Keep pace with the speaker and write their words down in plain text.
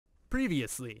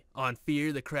Previously on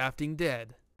Fear the Crafting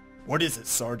Dead. What is it,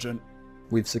 Sergeant?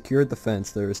 We've secured the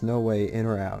fence. There is no way in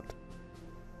or out.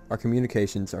 Our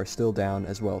communications are still down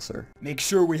as well, sir. Make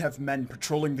sure we have men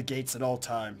patrolling the gates at all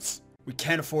times. We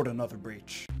can't afford another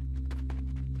breach.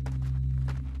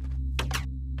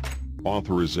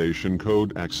 Authorization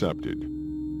code accepted.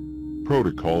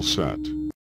 Protocol set.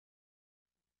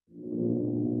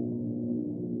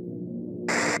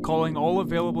 Calling all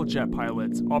available jet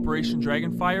pilots. Operation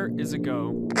Dragonfire is a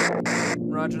go.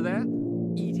 Roger that.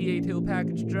 ETA till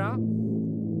package drop.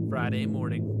 Friday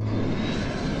morning.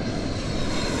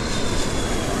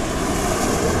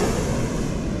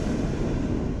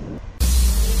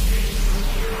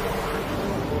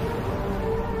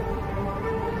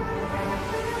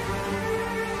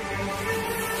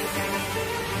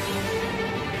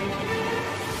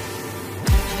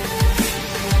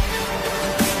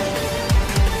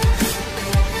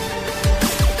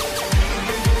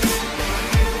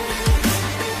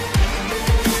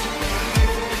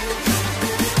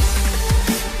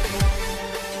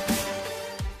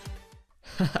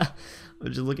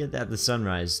 Would you look at that, the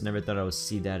sunrise? Never thought I would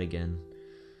see that again.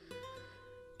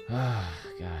 Ah,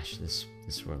 gosh, this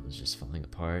world is just falling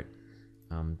apart.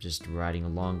 I'm just riding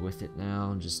along with it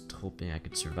now, just hoping I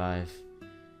could survive.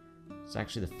 It's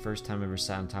actually the first time I ever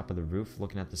sat on top of the roof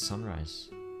looking at the sunrise.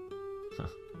 Huh,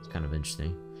 it's kind of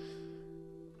interesting.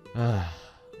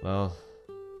 Well,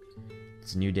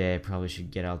 it's a new day. I probably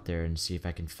should get out there and see if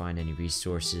I can find any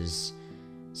resources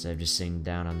instead of just sitting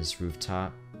down on this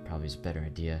rooftop. Probably is a better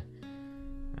idea.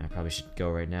 I probably should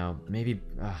go right now. Maybe,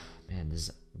 man,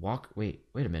 wait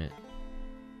a minute.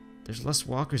 There's less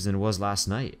walkers than it was last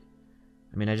night.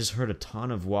 I mean, I just heard a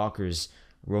ton of walkers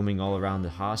roaming all around the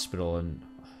hospital, and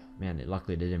man,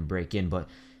 luckily they didn't break in. But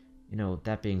you know,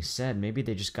 that being said, maybe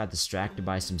they just got distracted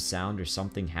by some sound or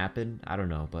something happened. I don't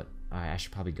know, but I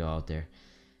should probably go out there.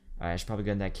 I should probably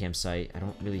go in that campsite. I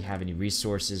don't really have any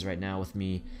resources right now with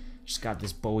me. Just got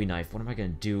this Bowie knife. What am I gonna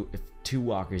do if 2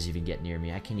 walkers even get near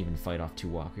me? I can't even fight off 2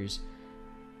 walkers.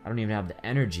 I don't even have the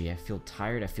energy. I feel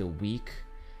tired. I feel weak.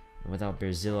 And without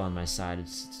Berzilla on my side,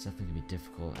 it's definitely gonna be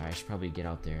difficult. Alright, I should probably get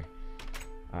out there.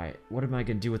 Alright, what am I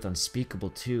gonna do with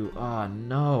Unspeakable too? Oh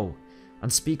no!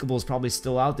 Unspeakable is probably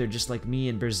still out there just like me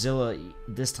and Berzilla.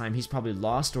 This time he's probably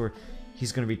lost, or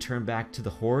he's gonna return back to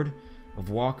the horde of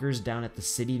walkers down at the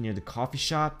city near the coffee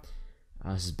shop.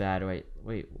 Oh, this is bad.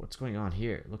 Wait, what's going on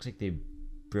here? It looks like they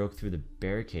broke through the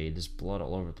barricade. There's blood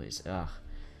all over the place. Ugh.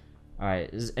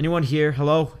 Alright, is anyone here?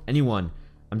 Hello? Anyone?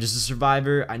 I'm just a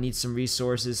survivor. I need some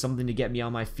resources, something to get me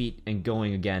on my feet and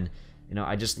going again. You know,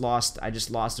 I just lost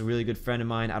a really good friend of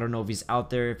mine. I don't know if he's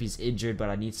out there, if he's injured, but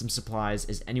I need some supplies.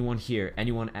 Is anyone here?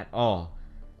 Anyone at all?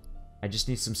 I just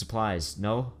need some supplies.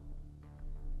 No?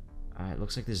 Alright,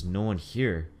 looks like there's no one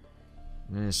here.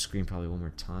 I'm gonna scream probably one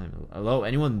more time. Hello?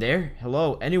 Anyone there?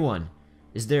 Hello? Anyone?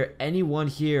 Is there anyone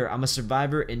here? I'm a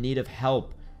survivor in need of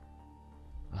help.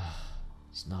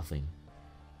 There's nothing.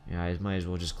 Yeah, I might as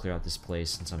well just clear out this place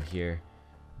since I'm here.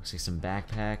 Looks like some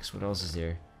backpacks. What else is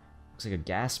there? Looks like a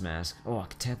gas mask. Oh, I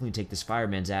could definitely take this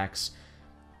fireman's axe.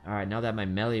 Alright, now that my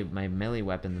melee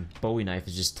weapon, the Bowie knife,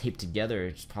 is just taped together,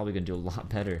 it's probably gonna do a lot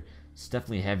better. It's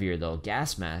definitely heavier though.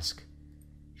 Gas mask.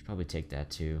 Should probably take that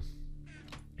too.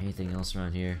 Anything else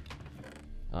around here?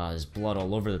 There's blood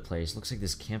all over the place. Looks like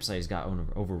this campsite has got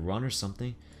overrun or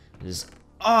something. There's...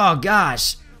 Oh,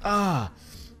 gosh!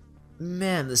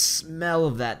 Man, the smell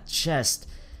of that chest.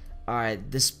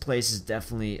 Alright, this place is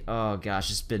definitely... Oh,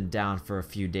 gosh, it's been down for a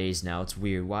few days now. It's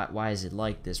weird. Why is it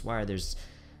like this? Why are there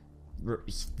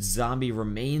zombie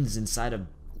remains inside of...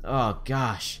 Oh,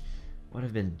 gosh. What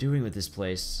have I been doing with this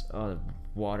place? Oh, the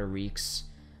water reeks.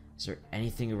 Is there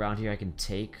anything around here I can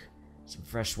take? Some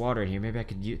fresh water in here. Maybe I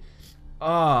could use...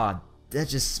 Oh, that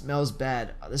just smells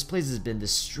bad. This place has been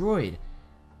destroyed.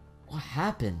 What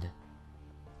happened?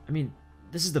 I mean,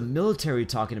 this is the military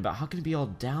talking about. How can it be all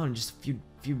down in just a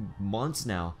few months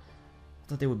now? I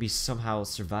thought they would be somehow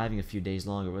surviving a few days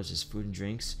longer. What's this? Food and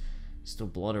drinks? Still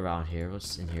blood around here.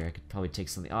 What's in here? I could probably take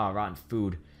something. Oh, rotten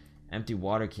food. Empty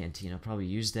water canteen. I'll probably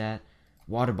use that.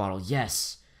 Water bottle.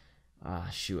 Yes.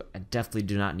 Shoot. I definitely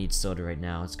do not need soda right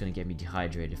now. It's going to get me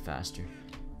dehydrated faster.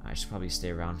 I should probably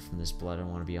stay around from this blood. I don't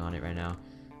want to be on it right now.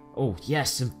 Oh,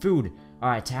 yes, some food.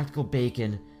 Alright, tactical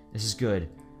bacon. This is good.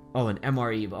 Oh, an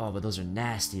MRE. Oh, but those are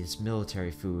nasty. It's military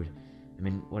food. I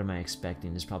mean, what am I expecting?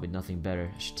 There's probably nothing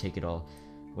better. I should take it all.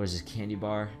 What is this? Candy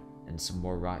bar? And some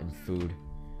more rotten food.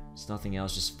 There's nothing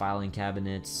else. Just filing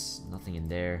cabinets. Nothing in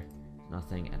there.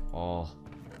 Nothing at all.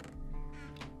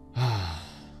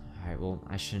 Alright, well,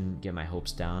 I shouldn't get my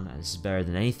hopes down. This is better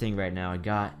than anything right now I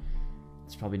got.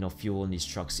 There's probably no fuel in these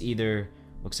trucks either.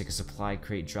 Looks like a supply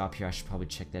crate drop here. I should probably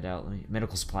check that out.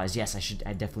 Medical supplies. Yes,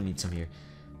 I definitely need some here.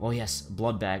 Oh yes,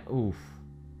 blood bag. Ooh.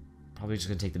 Probably just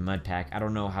gonna take the mud pack. I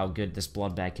don't know how good this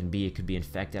blood bag can be. It could be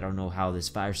infected. I don't know how this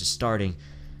virus is starting.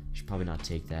 Should probably not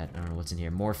take that. I don't know what's in here.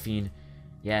 Morphine.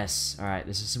 Yes. Alright,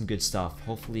 this is some good stuff.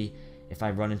 Hopefully, if I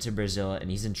run into Berzilla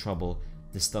and he's in trouble,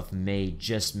 this stuff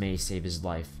just may save his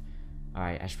life.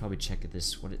 Alright, I should probably check at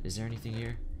this. What is there anything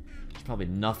here? There's probably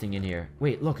nothing in here.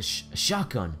 Wait, look, a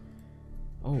shotgun.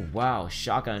 Oh, wow,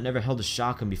 shotgun. I never held a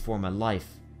shotgun before in my life.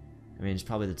 I mean, it's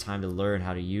probably the time to learn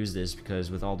how to use this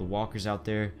because with all the walkers out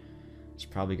there, it's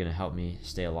probably going to help me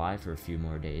stay alive for a few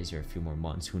more days or a few more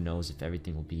months. Who knows if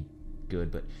everything will be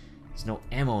good, but there's no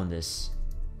ammo in this.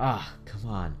 Ah, come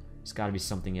on. There's got to be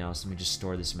something else. Let me just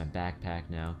store this in my backpack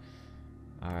now.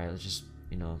 Alright, let's just,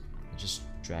 let's just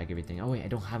drag everything. Oh, wait, I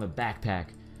don't have a backpack.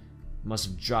 Must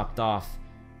have dropped off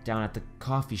down at the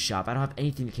coffee shop. I don't have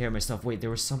anything to carry my stuff. Wait, there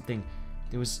was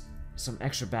some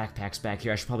extra backpacks back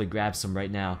here. I should probably grab some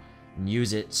right now and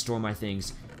use it, store my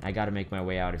things. I gotta make my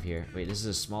way out of here. Wait, this is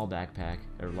a small backpack,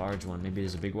 or a large one. Maybe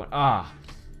there's a big one. Ah!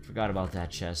 Forgot about that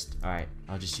chest. Alright,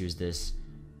 I'll just use this.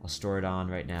 I'll store it on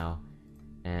right now.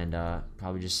 And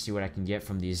probably just see what I can get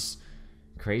from these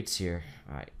crates here.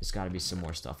 Alright, there's gotta be some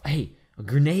more stuff. Hey, a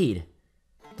grenade!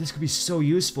 This could be so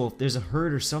useful. If there's a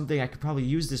herd or something, I could probably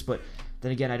use this, but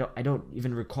then again, I don't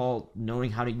even recall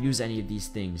knowing how to use any of these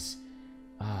things.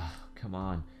 Ah, come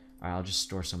on. Alright, I'll just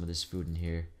store some of this food in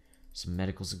here. Some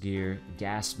medical gear,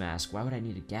 gas mask. Why would I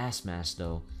need a gas mask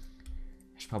though?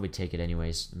 I should probably take it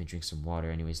anyways. Let me drink some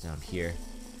water anyways down here.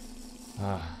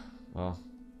 Well,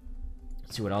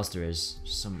 let's see what else there is.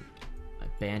 Just some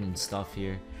abandoned stuff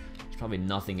here. There's probably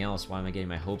nothing else. Why am I getting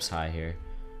my hopes high here?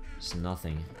 Just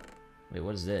nothing. Wait,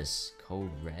 what is this? Code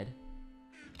red?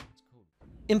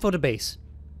 Info to base.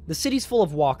 The city's full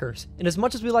of walkers, and as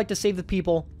much as we like to save the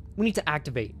people, we need to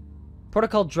activate.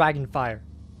 Protocol Dragonfire.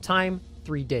 Time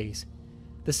 3 days.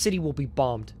 The city will be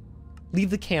bombed.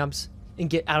 Leave the camps and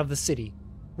get out of the city.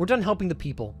 We're done helping the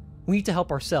people. We need to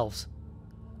help ourselves.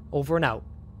 Over and out.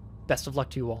 Best of luck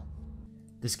to you all.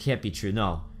 This can't be true.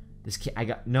 No. This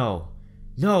can't. No.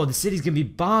 No, the city's gonna be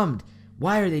bombed.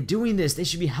 Why are they doing this? They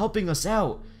should be helping us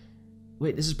out.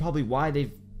 Wait, this is probably why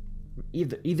they've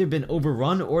either been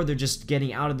overrun or they're just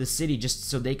getting out of the city just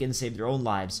so they can save their own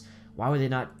lives. Why would they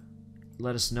not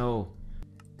let us know?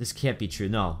 This can't be true.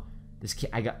 No. This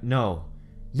can't. No.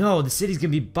 No, the city's gonna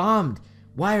be bombed.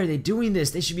 Why are they doing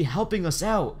this? They should be helping us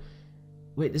out.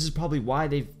 Wait, this is probably why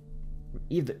they've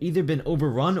either been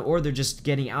overrun or they're just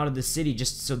getting out of the city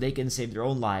just so they can save their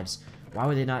own lives. Why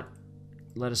would they not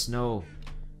let us know?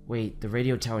 Wait, the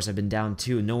radio towers have been down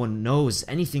too. No one knows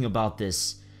anything about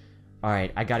this.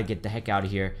 Alright, I gotta get the heck out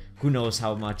of here. Who knows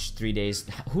how much 3 days...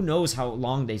 Who knows how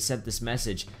long they sent this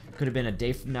message. Could have been a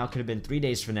day from now, could have been 3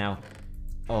 days from now.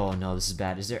 Oh no, this is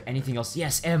bad. Is there anything else?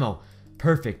 Yes, ammo!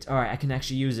 Perfect. Alright, I can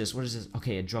actually use this. What is this?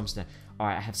 Okay, a drumstick.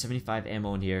 Alright, I have 75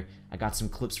 ammo in here. I got some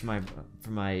clips for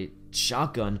my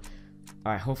shotgun.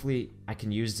 Alright, hopefully I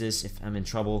can use this if I'm in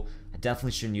trouble. I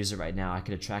definitely shouldn't use it right now. I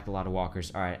could attract a lot of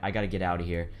walkers. Alright, I gotta get out of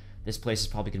here. This place is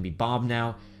probably gonna be bombed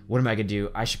now. What am I gonna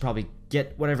do? I should probably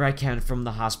get whatever I can from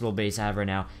the hospital base I have right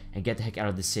now and get the heck out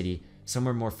of the city.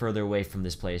 Somewhere more further away from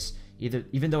this place.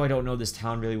 Even though I don't know this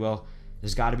town really well,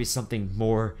 there's gotta be something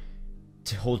more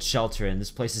to hold shelter in.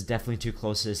 This place is definitely too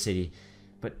close to the city.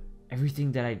 But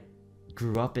everything that I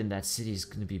grew up in that city is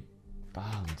gonna be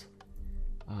bombed.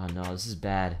 Oh no, this is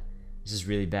bad. This is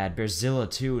really bad. Berzilla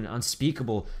too and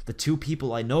Unspeakable, the two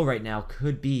people I know right now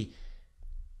could be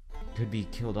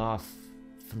killed off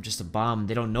from just a bomb.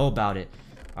 They don't know about it.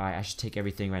 Alright, I should take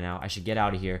everything right now. I should get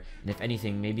out of here. And if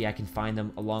anything, maybe I can find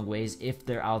them along ways. If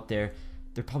they're out there,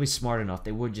 they're probably smart enough.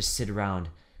 They would just sit around.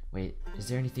 Wait, is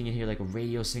there anything in here like a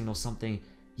radio signal, something?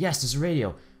 Yes, there's a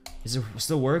radio. Does it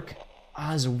still work? Ah,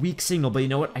 there's a weak signal, but you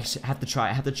know what? I have to try.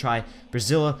 I have to try.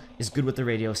 Berzilla is good with the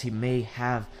radios. He may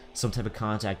have some type of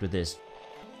contact with this.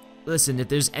 Listen, if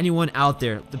there's anyone out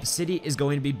there, the city is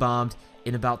going to be bombed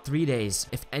in about 3 days.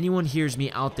 If anyone hears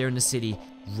me out there in the city,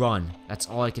 run. That's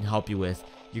all I can help you with.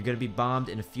 You're going to be bombed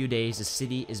in a few days. The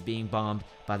city is being bombed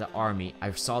by the army.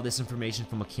 I saw this information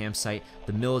from a campsite.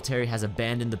 The military has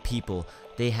abandoned the people.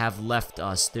 They have left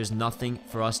us. There's nothing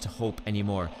for us to hope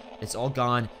anymore. It's all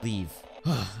gone. Leave.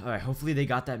 Alright, hopefully they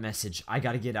got that message. I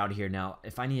gotta get out of here now.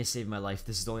 If I need to save my life,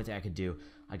 this is the only thing I could do.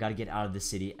 I gotta get out of the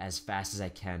city as fast as I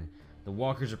can. The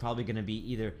walkers are probably gonna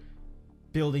be either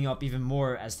building up even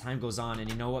more as time goes on, and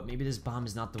you know what? Maybe this bomb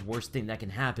is not the worst thing that can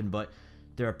happen, but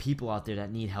there are people out there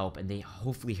that need help, and they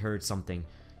hopefully heard something.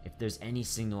 If there's any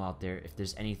signal out there, if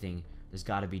there's anything, there's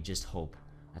gotta be just hope.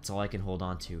 That's all I can hold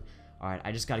on to. Alright,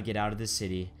 I just gotta get out of this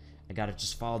city I gotta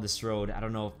just follow this road. I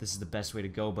don't know if this is the best way to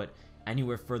go, but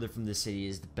anywhere further from the city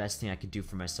is the best thing I could do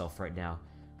for myself right now.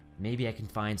 Maybe I can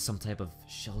find some type of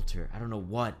shelter. I don't know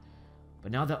what.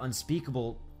 But now that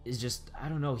Unspeakable is just, I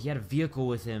don't know, he had a vehicle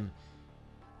with him.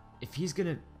 If he's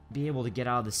gonna be able to get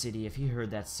out of the city, if he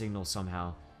heard that signal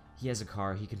somehow, he has a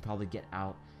car, he can probably get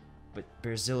out. But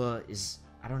Berzilla is,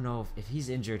 I don't know, if he's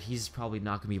injured, he's probably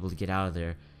not gonna be able to get out of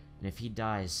there. And if he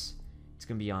dies, it's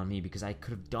gonna be on me because I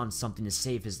could have done something to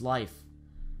save his life.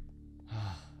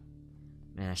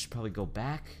 Man, I should probably go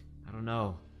back. I don't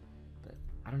know. But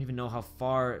I don't even know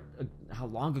how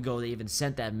long ago they even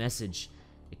sent that message.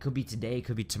 It could be today, it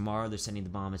could be tomorrow. They're sending the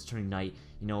bomb. It's turning night.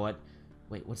 You know what?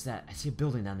 Wait, what's that? I see a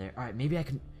building down there. All right, maybe I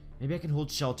can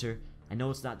hold shelter. I know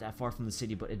it's not that far from the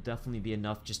city, but it'd definitely be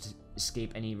enough just to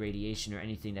escape any radiation or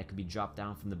anything that could be dropped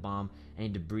down from the bomb, any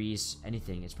debris,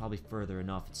 anything. It's probably further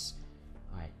enough. It's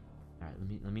all right.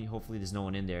 Let me. Hopefully, there's no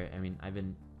one in there. I mean, I've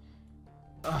been.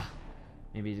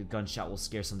 Maybe the gunshot will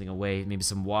scare something away. Maybe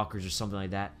some walkers or something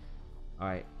like that. All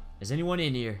right. Is anyone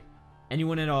in here?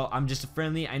 Anyone at all? I'm just a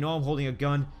friendly. I know I'm holding a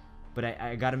gun, but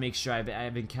I gotta make sure.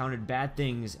 I've encountered bad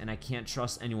things, and I can't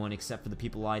trust anyone except for the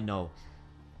people I know.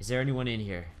 Is there anyone in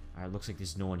here? Alright, looks like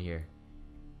there's no one here.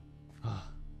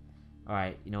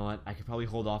 Alright, you know what? I could probably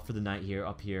hold off for the night here,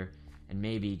 up here, and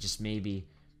maybe, just maybe,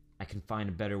 I can find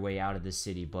a better way out of this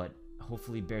city, but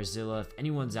hopefully Berzilla, if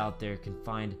anyone's out there, can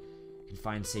find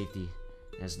safety.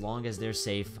 And as long as they're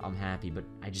safe, I'm happy, but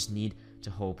I just need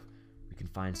to hope we can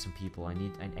find some people. I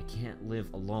can't live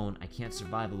alone. I can't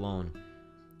survive alone.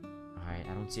 Alright,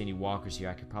 I don't see any walkers here.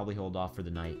 I could probably hold off for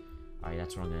the night. Alright,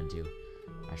 that's what I'm gonna do.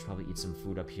 I should probably eat some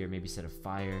food up here, maybe set a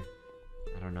fire.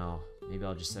 I don't know. Maybe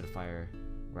I'll just set a fire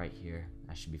right here.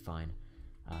 That should be fine.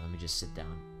 Let me just sit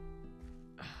down.